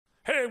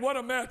Hey, what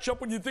a matchup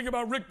when you think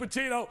about Rick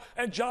Pitino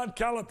and John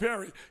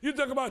Calipari. You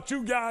talk about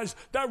two guys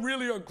that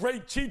really are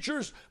great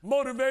teachers,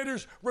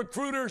 motivators,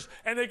 recruiters,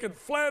 and they can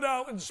flat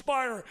out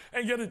inspire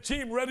and get a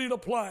team ready to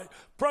play.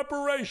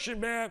 Preparation,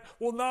 man,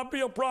 will not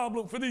be a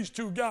problem for these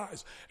two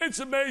guys. It's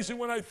amazing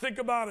when I think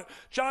about it.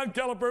 John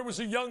Calipari was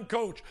a young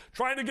coach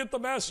trying to get the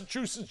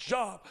Massachusetts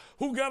job.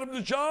 Who got him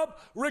the job?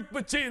 Rick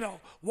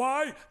Pitino.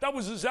 Why? That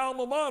was his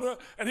alma mater,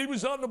 and he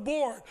was on the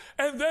board.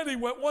 And then he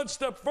went one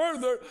step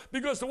further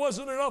because there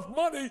wasn't enough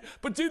money.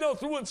 Pitino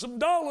threw in some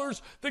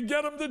dollars to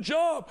get him the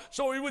job,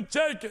 so he would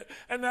take it.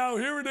 And now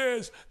here it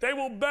is. They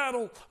will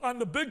battle on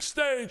the big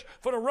stage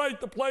for the right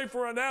to play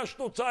for a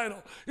national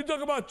title. You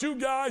talk about two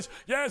guys.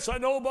 Yes, I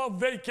know about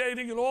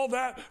vacating and all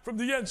that from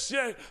the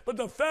NCAA, but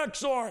the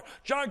facts are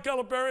John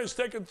Calipari has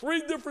taken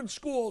 3 different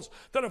schools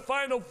to the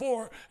Final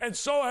Four, and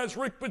so has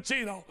Rick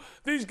Pitino.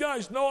 These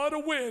guys know how to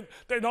win.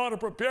 They know how to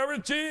prepare a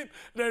team.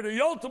 They're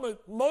the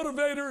ultimate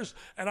motivators,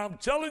 and I'm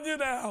telling you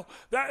now,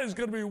 that is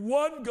going to be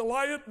one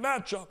Goliath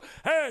matchup.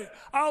 Hey,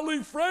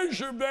 Ali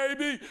Frazier,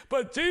 baby.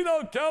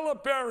 Pitino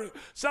Calipari.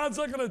 Sounds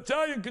like an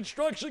Italian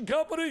construction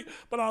company,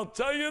 but I'll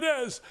tell you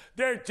this,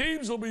 their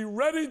teams will be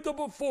ready to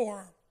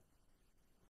perform.